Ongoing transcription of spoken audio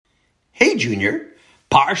Hey, Junior,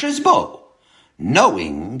 Parshas Bo,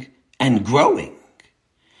 knowing and growing.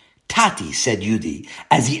 Tati, said Yudi,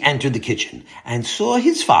 as he entered the kitchen and saw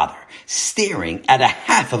his father staring at a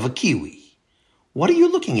half of a kiwi. What are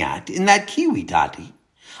you looking at in that kiwi, Tati?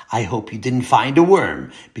 I hope you didn't find a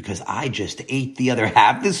worm, because I just ate the other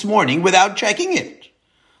half this morning without checking it.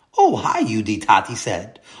 Oh, hi, Yudi, Tati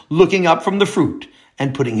said, looking up from the fruit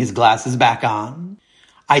and putting his glasses back on.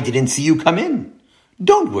 I didn't see you come in.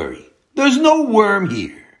 Don't worry, there's no worm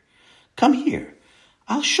here. Come here,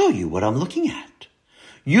 I'll show you what I'm looking at.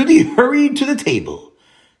 Yudi hurried to the table.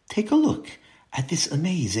 Take a look at this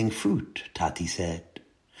amazing fruit, Tati said.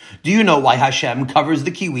 Do you know why Hashem covers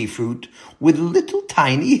the kiwi fruit with little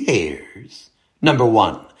tiny hairs? Number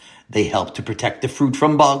 1, they help to protect the fruit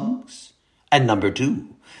from bugs. And number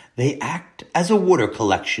 2, they act as a water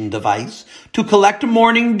collection device to collect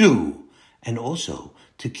morning dew and also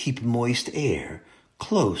to keep moist air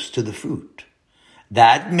close to the fruit.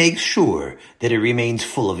 That makes sure that it remains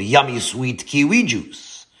full of yummy sweet kiwi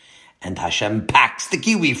juice. And Hashem packs the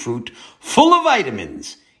kiwi fruit full of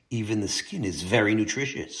vitamins. Even the skin is very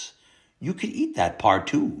nutritious. You could eat that part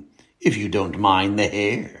too, if you don't mind the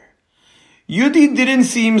hair. Yudi didn't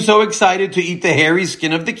seem so excited to eat the hairy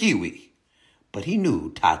skin of the kiwi, but he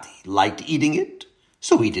knew Tati liked eating it,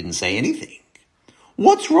 so he didn't say anything.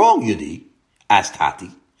 What's wrong, Yudi? Asked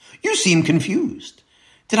Tati. You seem confused.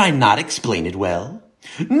 Did I not explain it well?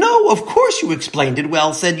 No, of course you explained it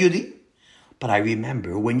well, said Yudi. But I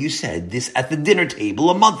remember when you said this at the dinner table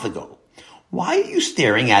a month ago. Why are you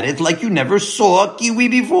staring at it like you never saw a kiwi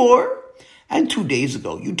before? And 2 days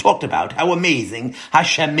ago you talked about how amazing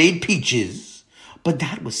Hashem made peaches. But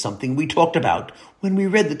that was something we talked about when we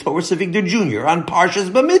read the Torah Savigdor Jr. on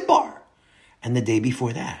Parshas Bamidbar. And the day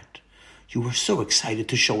before that, you were so excited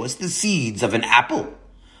to show us the seeds of an apple.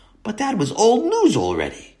 But that was old news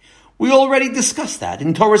already. We already discussed that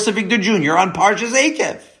in Torah Savigdor Jr. on Parshas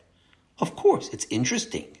Eikev. Of course, it's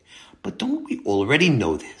interesting, but don't we already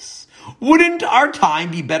know this? Wouldn't our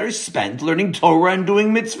time be better spent learning Torah and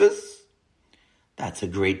doing mitzvahs? That's a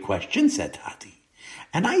great question, said Tati,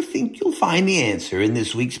 and I think you'll find the answer in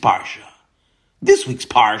this week's Parsha. This week's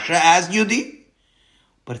Parsha, asked Yudi?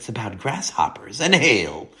 But it's about grasshoppers and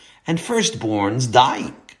hail and firstborns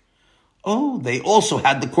dying. Oh, they also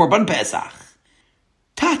had the Korban Pesach.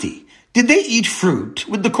 Tati, did they eat fruit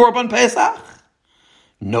with the Korban Pesach?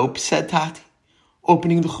 Nope, said Tati,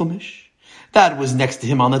 opening the Chumash. That was next to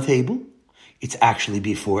him on the table. It's actually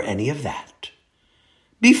before any of that.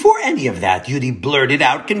 Before any of that, Yudi blurted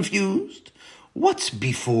out, confused. What's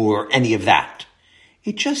before any of that?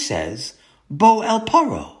 It just says, Bo El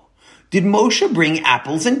Paro. Did Moshe bring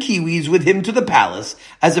apples and kiwis with him to the palace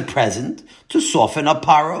as a present to soften up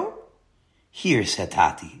Paro? Here, said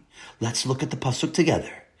Tati, let's look at the pasuk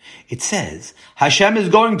together. It says, Hashem is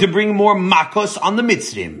going to bring more makos on the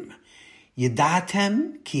Mitzrim.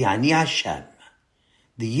 Yedatem ki ani Hashem.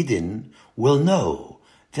 The Yidden will know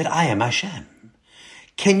that I am Hashem.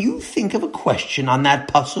 Can you think of a question on that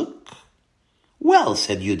pasuk? Well,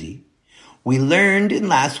 said Yudi, we learned in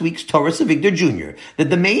last week's Torah Savigdor Jr. that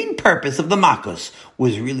the main purpose of the makos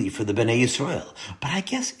was really for the Bnei Yisrael. But I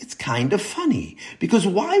guess it's kind of funny, because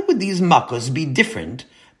why would these makos be different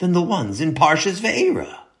than the ones in Parshas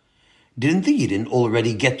Ve'era? Didn't the Yidden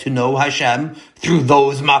already get to know Hashem through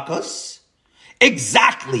those makos?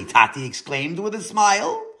 Exactly, Tati exclaimed with a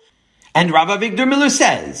smile. And Rav Avigdor Miller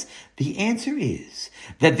says, the answer is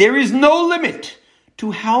that there is no limit to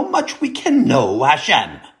how much we can know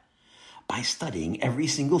Hashem. By studying every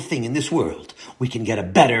single thing in this world, we can get a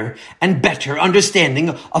better and better understanding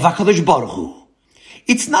of HaKadosh Baruch Hu.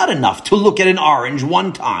 It's not enough to look at an orange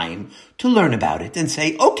one time to learn about it and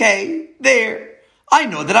say, okay, there. I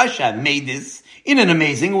know that Hashem made this in an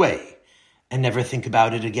amazing way, and never think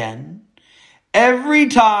about it again. Every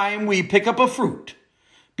time we pick up a fruit,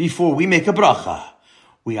 before we make a bracha,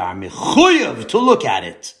 we are mechuyev to look at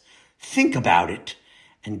it, think about it,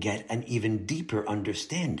 and get an even deeper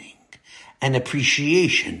understanding and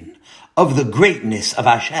appreciation of the greatness of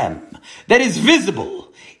Hashem that is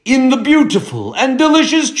visible in the beautiful and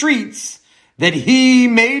delicious treats that He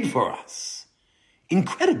made for us.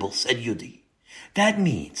 Incredible, said Yudi. That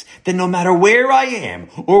means that no matter where I am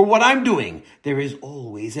or what I'm doing, there is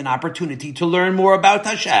always an opportunity to learn more about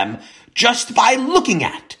Hashem just by looking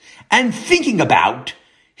at and thinking about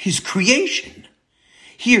His creation.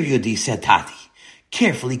 Here, Yudi, said Tati,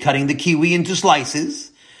 carefully cutting the kiwi into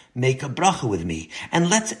slices. Make a bracha with me and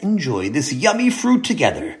let's enjoy this yummy fruit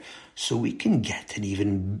together so we can get an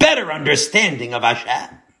even better understanding of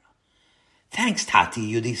Hashem. Thanks, Tati,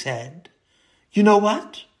 Yudi said. You know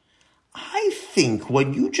what? I think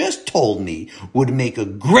what you just told me would make a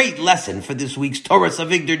great lesson for this week's Torah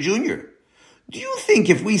Savigdor Jr. Do you think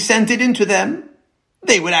if we sent it in to them,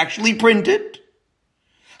 they would actually print it?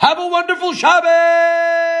 Have a wonderful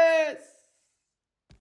Shabbos!